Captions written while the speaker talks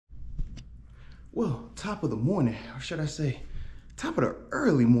Well, top of the morning, or should I say, top of the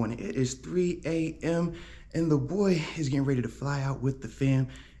early morning. It is 3 a.m. and the boy is getting ready to fly out with the fam.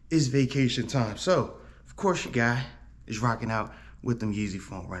 It's vacation time. So, of course, your guy is rocking out with them Yeezy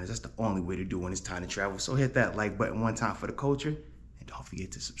foam runners. That's the only way to do when it's time to travel. So hit that like button one time for the culture. And don't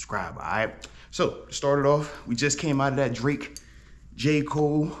forget to subscribe, all right? So, to start it off, we just came out of that Drake J.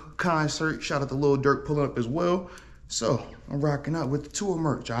 Cole concert. Shout out to Lil Durk pulling up as well. So, I'm rocking out with the tour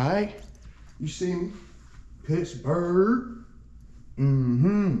merch, all right? You see me? Pittsburgh.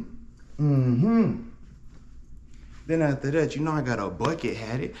 Then after that, you know I got a bucket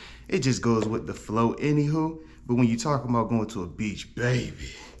hat. It just goes with the flow anywho. But when you talking about going to a beach,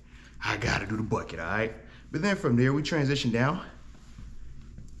 baby, I gotta do the bucket, all right? But then from there, we transition down.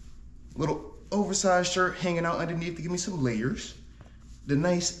 Little oversized shirt hanging out underneath to give me some layers. The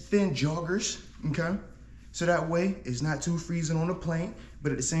nice thin joggers, okay? So that way, it's not too freezing on the plane,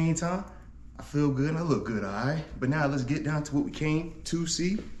 but at the same time, I feel good and I look good, all right? But now let's get down to what we came to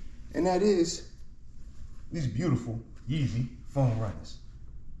see, and that is these beautiful Yeezy foam runners.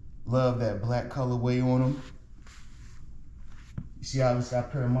 Love that black colorway on them. You see, obviously I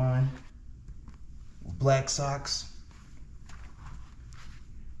pair mine with black socks.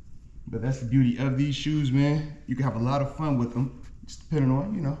 But that's the beauty of these shoes, man. You can have a lot of fun with them, just depending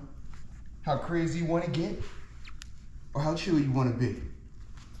on, you know, how crazy you want to get or how chill you want to be.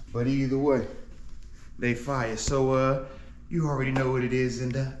 But either way, they fire. So you already know what it is,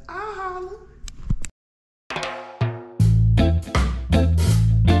 and I'll holler.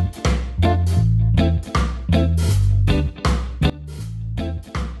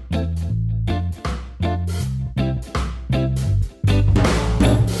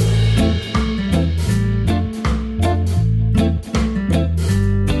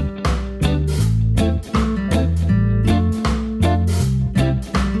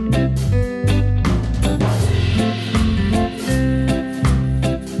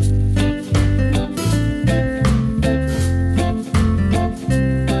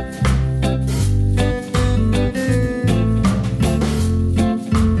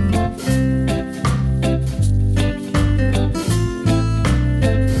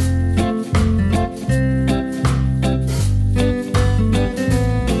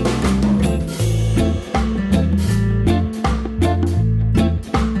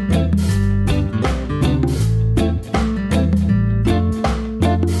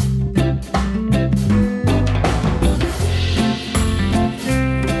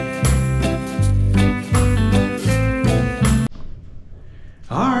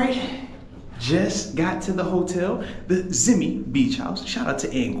 Just got to the hotel, the Zimmy Beach House. Shout out to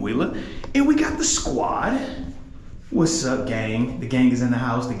Anguilla. And we got the squad. What's up, gang? The gang is in the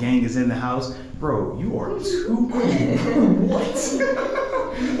house. The gang is in the house. Bro, you are too cool. What?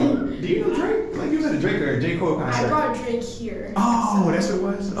 Do you know Drake? Like, you was at a Drake or a J. Cole concert? I brought Drake here. Oh, so that's what it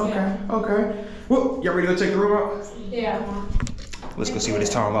was? Okay, yeah. Okay. Well, y'all ready to go check the room out? Yeah. Let's go see what it's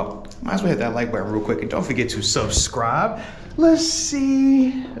talking about. Might as well hit that like button real quick and don't forget to subscribe. Let's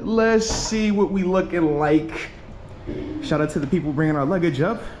see what we looking like. Shout out to the people bringing our luggage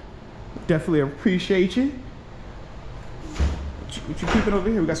up. Definitely appreciate you. What you keeping over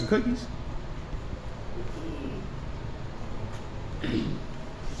here? We got some cookies.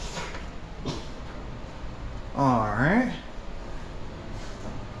 All right.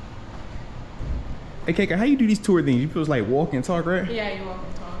 Hey, Kaka, how you do these tour things? You feel like walk and talk, right? Yeah, you walk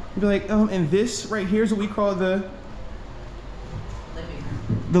and talk. You be like, and this right here is what we call the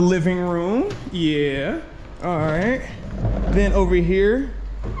living room. Yeah. All right. Then over here,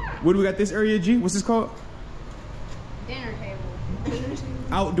 what do we got this area, G? What's this called? Dinner table.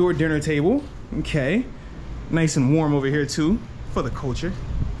 Outdoor dinner table. Okay. Nice and warm over here too, for the culture.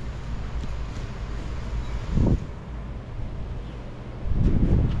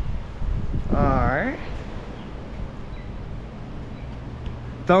 All right.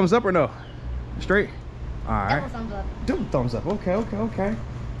 Thumbs up or no? Straight? All right. Double thumbs up. Double thumbs up. Okay, okay, okay.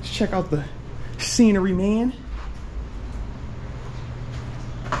 Let's check out the scenery, man.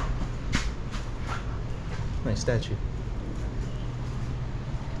 Nice statue.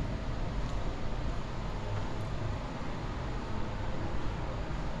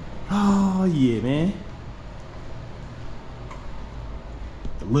 Oh, yeah, man.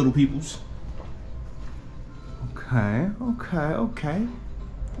 The little peoples. Okay, okay, okay.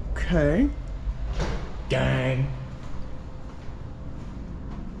 Okay. Gang.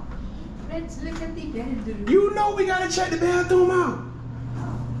 Let's look at the bedroom. You know we gotta check the bathroom out.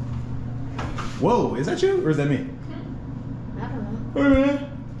 Whoa, is that you or is that me? I don't know. Hey, man.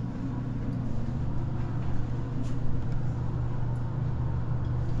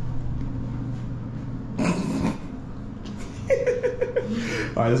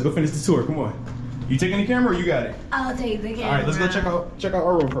 All right, let's go finish the tour. Come on. You taking the camera or you got it? I'll take the camera. All right, let's go check out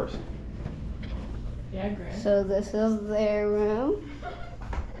our room first. Yeah, great. So this is their room.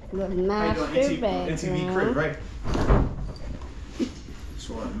 The master bedroom. NTV crib, right?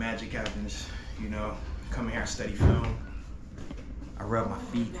 So what magic happens, you know, come here, I study film. I rub my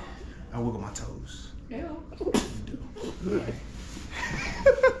feet. I wiggle my toes. Yeah.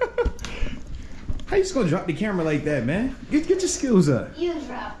 How you just gonna drop the camera like that, man? Get your skills up. You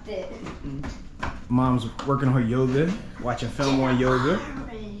dropped it. Mom's working on her yoga, watching film on yoga.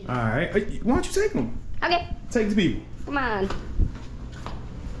 All right, why don't you take them? Okay, Take the people. come on.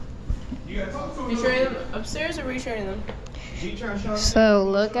 You gotta talk to Are you showing them upstairs or are you showing them? So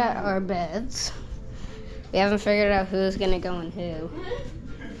look at our beds. We haven't figured out who's gonna go in who. You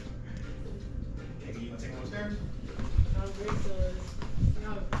gonna take them upstairs?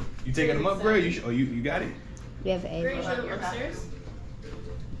 You taking them up, bro? You got it? We have Are you a showing them upstairs?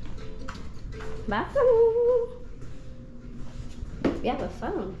 bathroom. We have a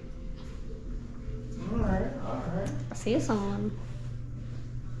phone. All right. I see someone.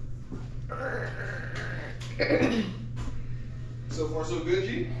 So far, so good,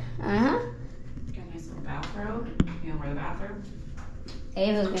 G? Uh-huh. Got a nice little bathrobe. You know where the bathroom?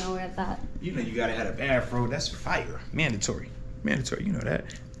 Ava's gonna wear that. You know you gotta have a bathrobe. That's fire. Mandatory. You know that.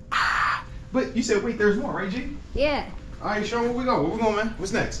 But you said, wait, there's more, right, G? Yeah. All right, show 'em where we go. Where we going, man?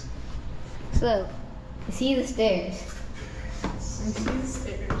 What's next? So, you see the stairs.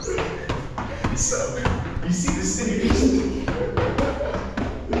 So, you see the stairs.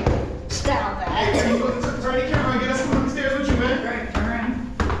 Stop that. Hey, you go turn the camera and get us up the stairs with you, man. Right, turn around.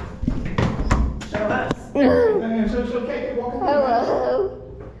 Show us. Man, show Kate walking through, man. Hello.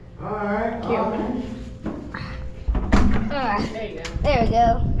 All right. Alright, There you go. there we go.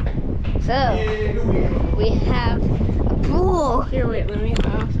 So, we have a pool. Here, wait, let me,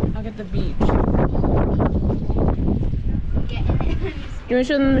 I'll get the beach. You want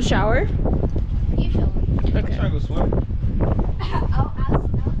to show them the shower? You show them. Okay. Trying to go swim. I'll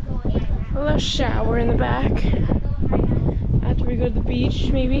go in. A little shower in the back. After we go to the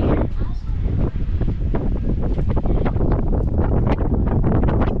beach, maybe.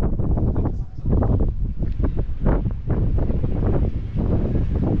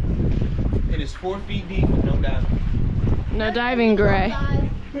 It is 4 feet deep, no diving. No diving, Gray.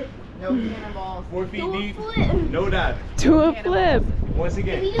 No cannonballs. 4 feet deep, no diving. Do a flip. Once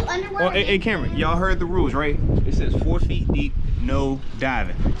again. We do underwater. Well, hey, Cameron, y'all heard the rules, right? It says 4 feet deep, no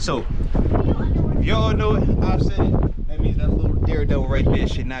diving. So, y'all know it. I've said it. That means that little daredevil right there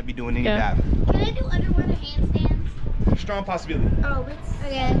should not be doing any diving. Can I do underwater handstands? Strong possibility. Oh,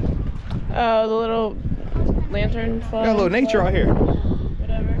 okay. Oh, the little lantern fly. Got a little nature out here.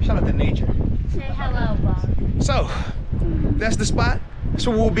 Whatever. Shout out to nature. Say hello, Bob. So, that's the spot. That's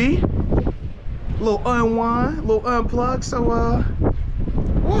where we'll be. A little unwind, a little unplug. So,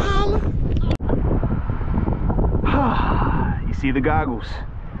 we'll holla. You see the goggles.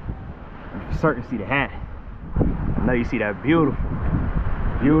 I'm starting to see the hat. I know you see that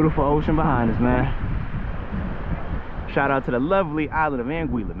beautiful ocean behind us, man. Shout out to the lovely island of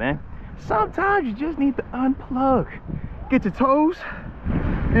Anguilla, man. Sometimes you just need to unplug. Get your toes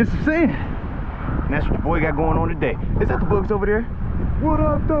in some sand. And that's what the boy got going on today. Is that the books over there? What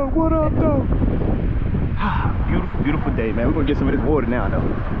up, though? What up, though? Beautiful day, man. We're gonna get some of this water now, though.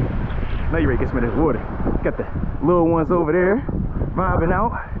 Now you ready to get some of this water. Got the little ones over there, vibing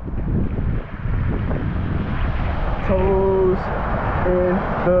out. Toes in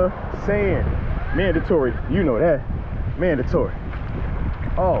the sand. Mandatory. You know that. Mandatory.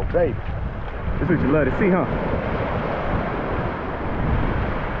 Oh, baby. This is what you love to see, huh?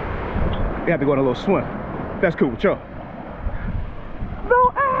 We have to go on a little swim. That's cool with y'all.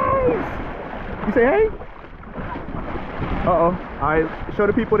 No A's! You say hey? Uh-oh. Alright, show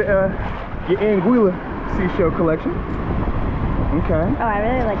the people the, your Anguilla seashell collection. Okay. Oh, I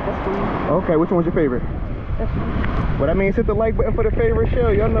really like this one. Okay, which one's your favorite? This one. What I mean, hit the like button for the favorite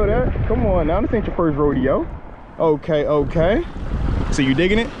shell. Y'all know that. Come on now, this ain't your first rodeo. Okay. So you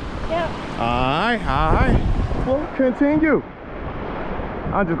digging it? Yep. Alright. Well, continue.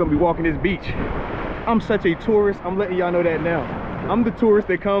 I'm just gonna be walking this beach. I'm such a tourist. I'm letting y'all know that now. I'm the tourist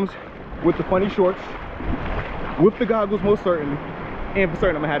that comes with the funny shorts, with the goggles most certainly, and for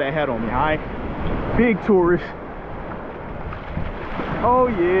certain I'm gonna have that hat on me, alright? Big tourist. Oh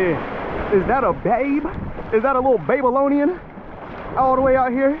yeah. Is that a babe? Is that a little Babylonian? All the way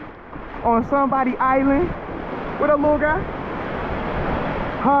out here on somebody island with a little guy?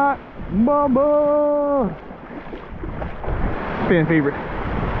 Hot mama. Fan favorite.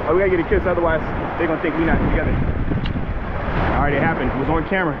 Oh, we gotta get a kiss, otherwise they're gonna think we not together. All right, it happened. It was on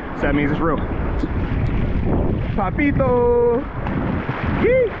camera, so that means it's real. Papito!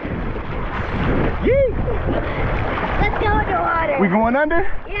 Yeet! Yeet! Let's go underwater. We going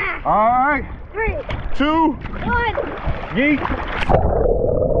under? Yeah. All right. 3, 2, 1. yeet!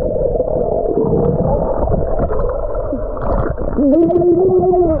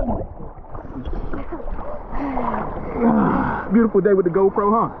 Beautiful day with the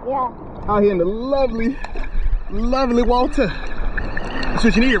GoPro, huh? Yeah. Out here in the lovely, lovely water. That's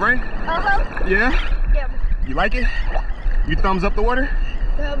what you needed, right? Uh-huh. Yeah? Yep. You like it? You thumbs up the water?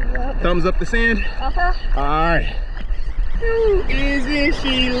 Thumbs up. Thumbs up the sand? Uh-huh. All right. Ooh, isn't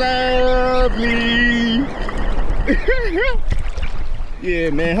she lovely? Yeah,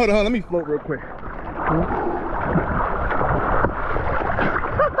 man. Hold on. Let me float real quick.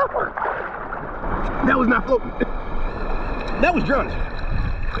 That was not floating. That was drowning.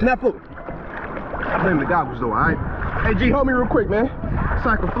 Not floating. I blame the goggles though, all right? Hey, G, hold me real quick, man. So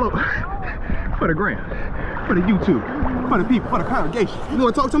I can float. For the gram, for the YouTube, for the people, for the congregation. You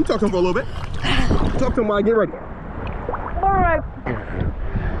want to talk to him? Talk to him for a little bit. Talk to him while I get ready. All right.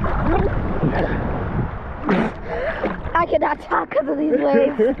 I cannot talk because of these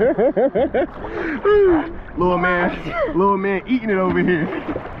waves. Little man eating it over here.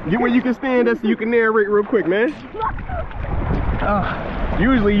 Get where you can stand us so you can narrate real quick, man.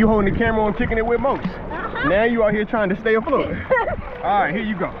 Usually you holding the camera on kicking it with Moats. Now you out here trying to stay afloat. All right, here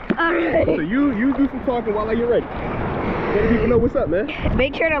you go. All right. So you do some talking while I get ready. Let people know what's up, man.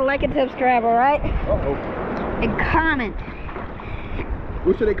 Make sure to like and subscribe, all right? Uh-oh. And comment.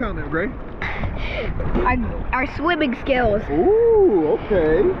 What should they comment, Gray? Our swimming skills. Ooh,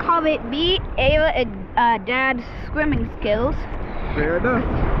 okay. Comment me, Ava, and Dad's swimming skills. Fair enough.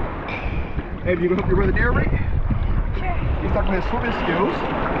 Hey, you gonna help your brother narrate? Sure. He's talking about his swimming skills.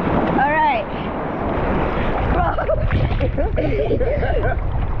 All right.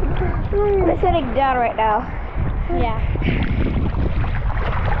 We're sitting down right now. Yeah.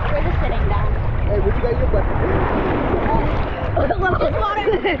 We're just sitting down. Hey, what you got in your bucket?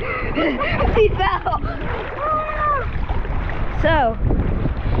 He fell. So,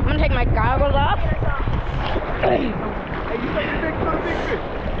 I'm gonna take my goggles off. Hey, you take the big fish.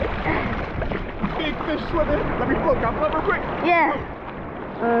 Big fish swimming. Let me float. I'll float real quick. Yeah.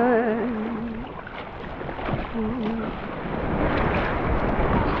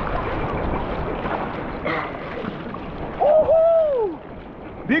 Woohoo!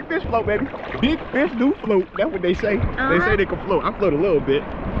 Big fish float, baby. Big fish do float. That's what they say. They say they can float. I float a little bit.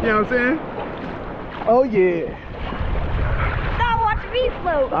 You know what I'm saying? Oh yeah. Now watch me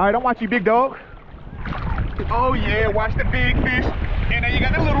float. All right, I'm watching you, big dog. Oh yeah, watch the big fish. And then you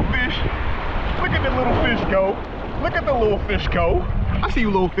got the little fish. Look at the little fish go. Look at the little fish go. I see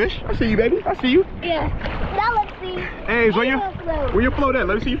you, little fish. I see you, baby. I see you. Yeah. Now let's see. Hey, where you float at?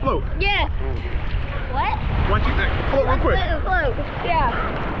 Let me see you float. Yeah. What? Watch you float real quick. Float. Yeah.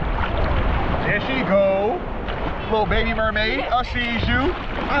 There she go. Little baby mermaid. I sees you.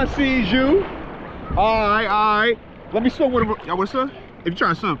 I sees you. All right. Let me swim with her. Y'all want to swim? If you're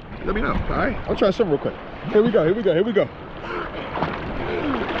trying to swim, let me know. All right. I'll try to swim real quick. Here we go.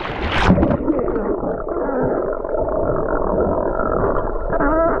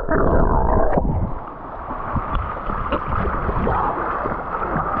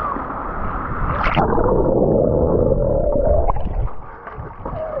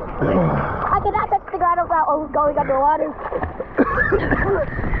 I cannot touch the ground without going underwater.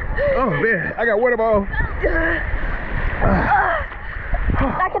 Oh man, I got water ball.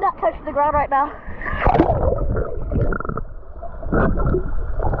 I cannot touch the ground right now.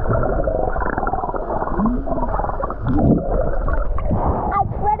 I'm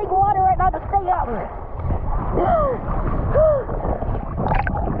treading water right now to stay up.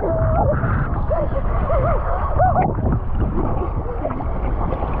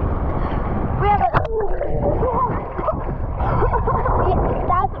 We have a...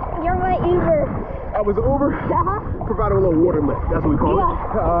 You're my Uber. I was over. Provide a little water lift. That's what we call it.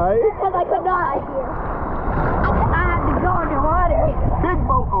 All right. Because I could not. I had to go underwater. Big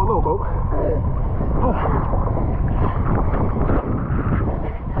boat. Oh, little boat. Oh.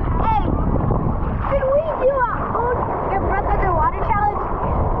 Hey, should we do a hold your breath underwater challenge?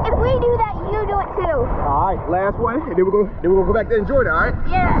 If we do that, you do it too. All right, last one, and then we're gonna go back there and enjoy it. All right.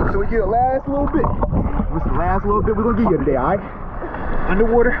 Yeah. So we get the last little bit. What's the last little bit we're gonna give you today? All right.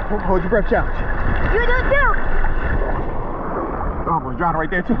 Underwater, hold your breath challenge. You do it too. Oh, I'm gonna drown right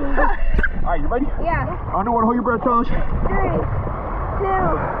there too. All right, you ready? Yeah. Underwater, hold your breath challenge. 3, 2,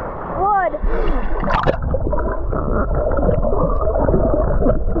 1.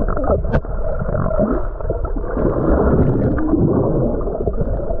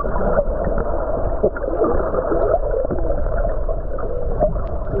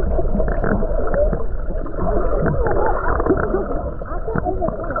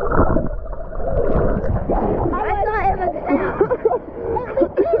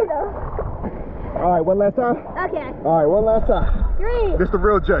 one last time? Okay. All right, one last time. 3. This the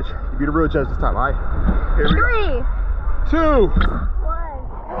real judge. You be the real judge this time, all right? Here we 3. go. 2. 1.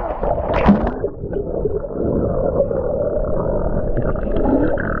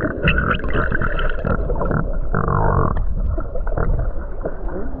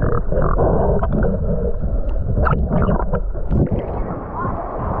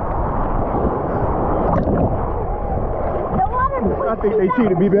 I think they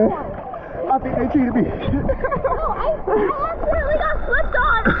cheated me, man. I think they cheated me. No, I accidentally got flipped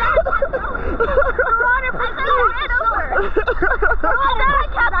on. The water ran over. And then I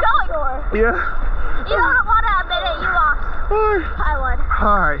kept going. Yeah. You don't want to admit it. You lost. I won.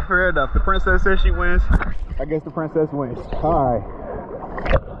 All right, fair enough. The princess says she wins. I guess the princess wins. All right.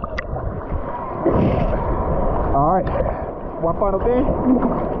 All right. One final thing.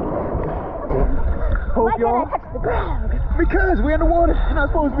 Hope Why y'all. can't I touch the ground? Because we're in the water, you're not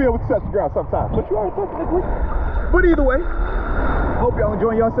supposed to be able to touch the ground sometimes. But you are technically. But either way, hope y'all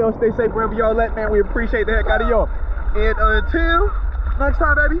enjoying yourselves. Stay safe wherever y'all at, man. We appreciate the heck out of y'all. And until next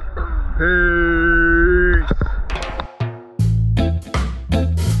time, baby. Peace.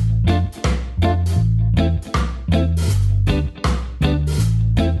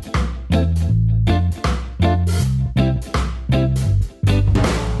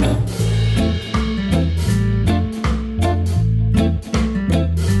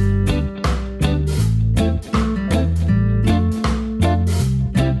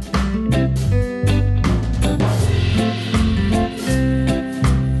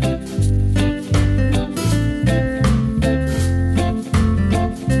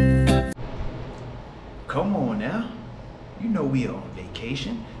 Come on now. You know we are on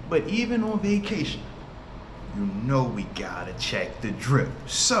vacation, but even on vacation, you know we gotta check the drip.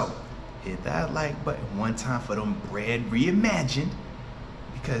 So, hit that like button one time for them bread reimagined,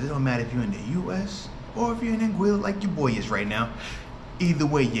 because it don't matter if you're in the US or if you're in Anguilla like your boy is right now. Either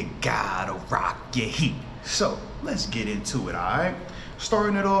way, you gotta rock your heat. So, let's get into it, all right?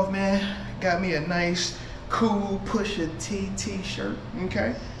 Starting it off, man, got me a nice, cool Pusha T t-shirt,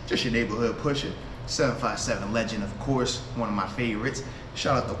 okay? Just your neighborhood Pusha. 757 Legend, of course, one of my favorites.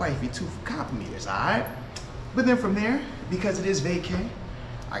 Shout out to wifey too for complimenters, all right? But then from there, because it is vacay,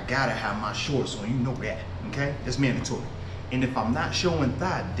 I gotta have my shorts on, you know that, okay? That's mandatory. And if I'm not showing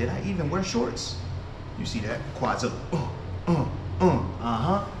thigh, did I even wear shorts? You see that? Quads up,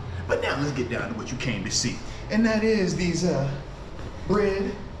 uh-huh. But now let's get down to what you came to see. And that is these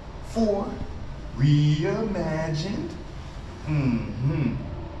Bread 4 reimagined.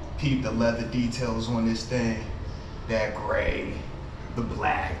 Peep the leather details on this thing. That gray, the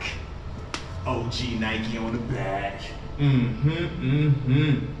black, OG Nike on the back.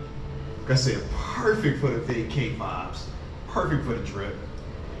 Like I said, perfect for the vacay vibes, perfect for the drip.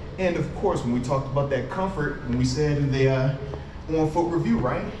 And of course, when we talked about that comfort, when we said in the on-foot review,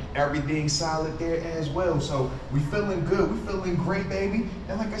 right? Everything's solid there as well. So we feeling good, we feeling great, baby.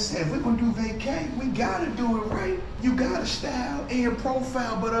 And like I said, if we're gonna do vacay, we gotta do it right. You gotta style and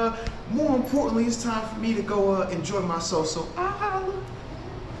profile, but more importantly, it's time for me to go enjoy myself. So I'll holla.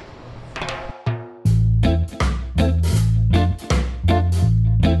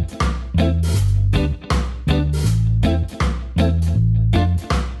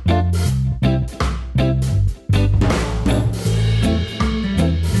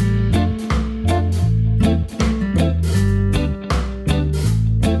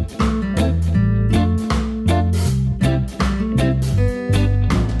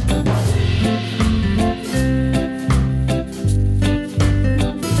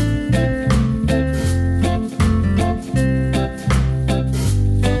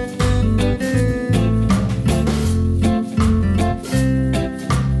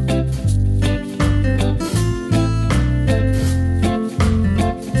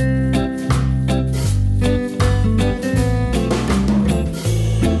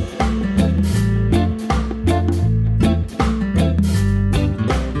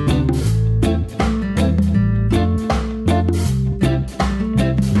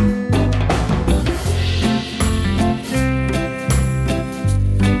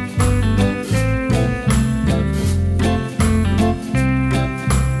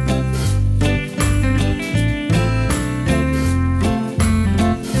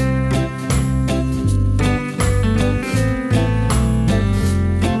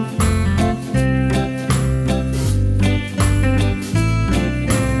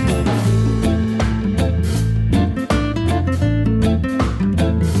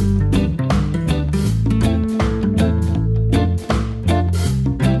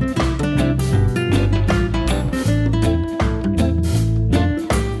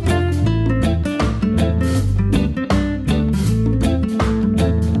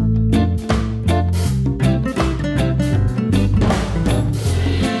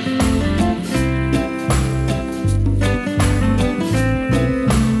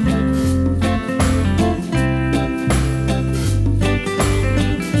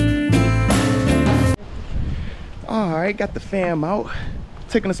 got the fam out,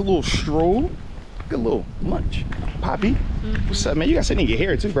 taking us a little stroll. Good little lunch. Poppy, what's up, man? You got something in your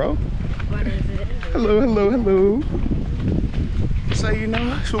hair too, bro. What is it? Hello, hello, hello. So you know,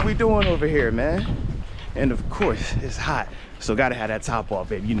 that's what we doing over here, man. And of course, it's hot, so gotta have that top off,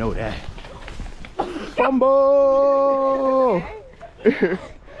 baby. You know that. Fumble!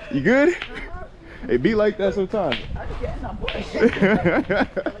 You good? It be like that sometimes.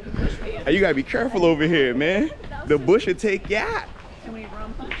 Hey, you gotta be careful over here, man. The bush will take you out.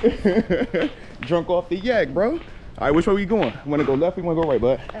 Drunk off the yak, bro. All right, which way we going? Wanna go left? We wanna go right,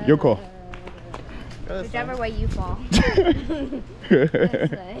 bud? Your call. Whichever way you fall.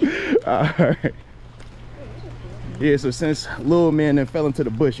 Alright. Yeah, so since little man then fell into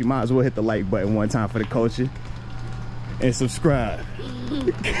the bush, you might as well hit the like button one time for the culture. And subscribe.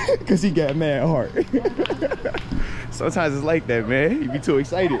 Cause he got mad heart. Sometimes it's like that, man. You be too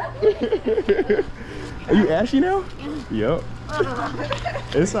excited. Are you ashy now? Yep.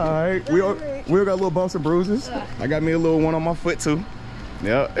 It's alright. We all got little bumps and bruises. I got me a little one on my foot too.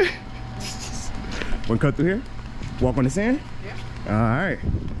 Yep. Wanna cut through here? Walk on the sand? Yeah. Alright.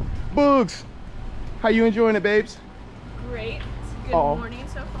 Boogs, how you enjoying it, babes? Great. It's a good morning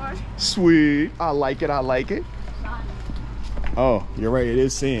so far. Sweet. I like it, I like it. Oh, you're right, it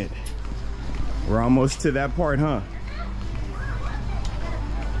is sand. We're almost to that part, huh?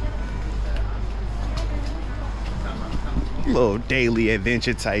 Little daily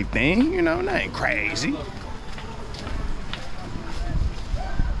adventure type thing, you know, nothing crazy.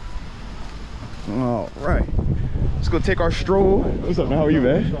 All right, let's go take our stroll. What's up, man? How are you,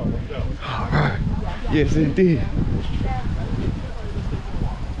 man? All right. Yes, indeed.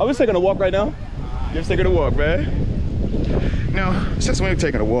 I was taking a walk right now. Just taking a walk, man. Now, since we're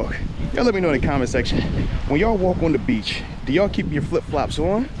taking a walk, y'all let me know in the comment section. When y'all walk on the beach, do y'all keep your flip-flops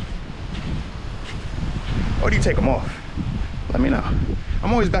on? Or do you take them off? Let me know.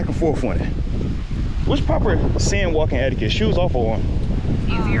 I'm always back and forth on it. What's proper sand walking etiquette? Shoes off or on?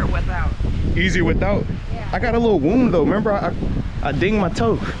 Easier without. Easier without? Yeah. I got a little wound though. Remember, I dinged my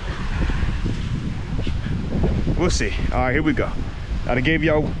toe. We'll see. All right, here we go. I done gave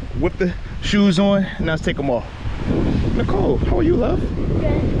y'all whip the shoes on. Now let's take them off. Nicole, how are you, love?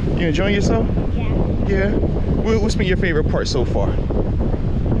 Good. You enjoying yourself? Yeah. Yeah. What's been your favorite part so far?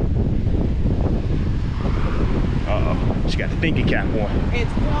 Uh-oh, she got the thinking cap on.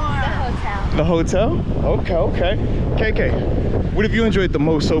 It's warm. The hotel. The hotel? Okay, okay. KK, what have you enjoyed the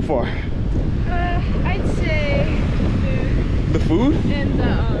most so far? I'd say The food? and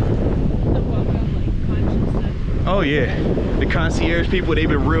the walk-up like conscious stuff. Oh yeah, the concierge people, they've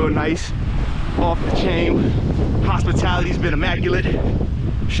been real nice, off the chain. Hospitality's been immaculate.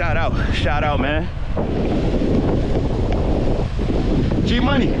 Shout out, man. G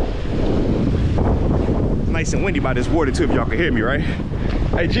Money. It's nice and windy by this water too, if y'all can hear me, right?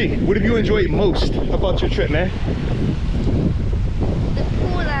 Hey G, what have you enjoyed most about your trip, man? The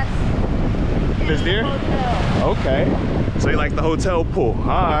pool That's there? hotel. Okay, so you like the hotel pool. All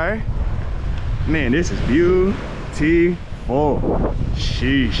right. Man, this is beautiful.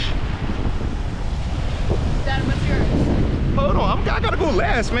 Sheesh. Dad, what's yours? Hold on, I gotta go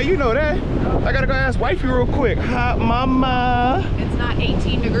last, man. You know that. I gotta go ask wifey real quick. Hot mama. It's not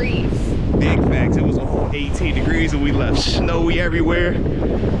 18 degrees. Big facts. It was a whole 18 degrees and we left snowy everywhere.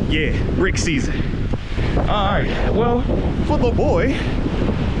 Yeah, brick season. All right. Well, for the boy,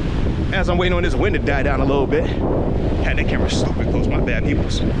 as I'm waiting on this wind to die down a little bit, had that camera stupid close. My bad,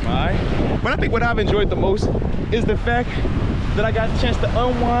 peoples. All right. But I think what I've enjoyed the most is the fact that I got a chance to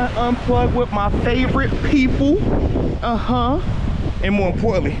unwind, unplug with my favorite people. And more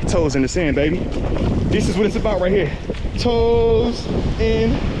importantly, toes in the sand, baby. This is what it's about right here. Toes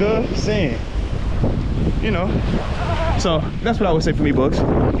in the sand. You know. So that's what I would say for me, Bugs.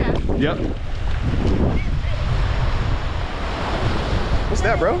 Okay. Yep. What's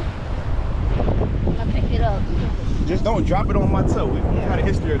that, bro? I picked it up. Just don't drop it on my toe. We've had a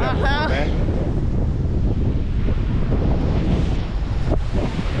history of that before, man.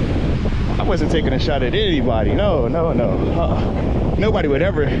 I wasn't taking a shot at anybody. No. Nobody would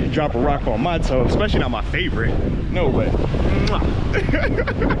ever drop a rock on my toe, especially not my favorite. No way.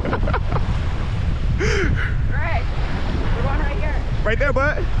 Right. We're going right here. Right there,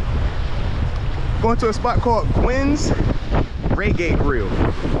 bud. Going to a spot called Gwen's Reggae Grill.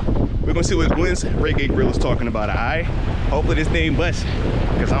 We're gonna see what Gwen's Reggae Grill is talking about, alright? Hopefully this thing busts,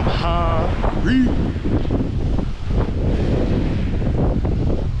 because I'm hungry.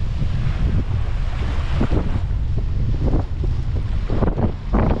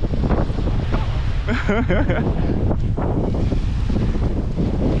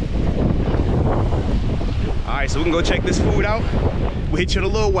 Alright, right, so we can go check this food out. We'll hit you in a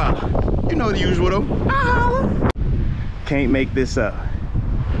little while. You know the usual though. Can't make this up.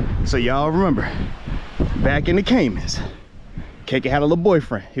 So y'all remember, back in the Caymans, KK had a little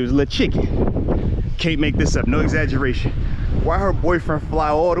boyfriend. He was a little chicken. Can't make this up, no exaggeration. Why her boyfriend fly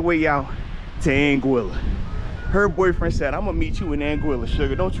all the way out to Anguilla? Her boyfriend said, I'm gonna meet you in Anguilla,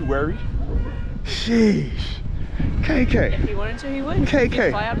 sugar, don't you worry. Sheesh. KK. If he wanted to, he would. KK. He'd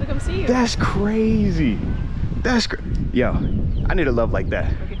fly out to come see you. That's crazy. That's yo, I need a love like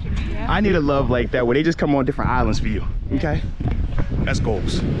that. I need a love like that where they just come on different islands for you, okay? That's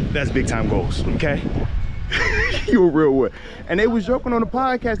goals. That's big time goals, okay? You a real one. And they was joking on the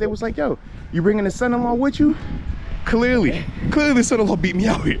podcast. They was like, yo, you bringing the son-in-law with you? Clearly the son-in-law beat me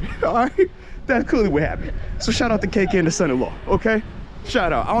out here, all right? That's clearly what happened. So shout out to KK and the son-in-law, okay?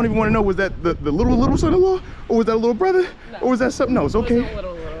 Shout out. I don't even want to know, was that the little son-in-law? Or was that a little brother? No. Or was that something else? Okay.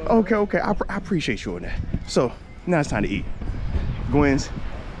 Okay. I appreciate you on that. So now it's time to eat. Gwens,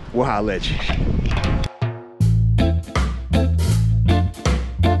 we'll holler at you.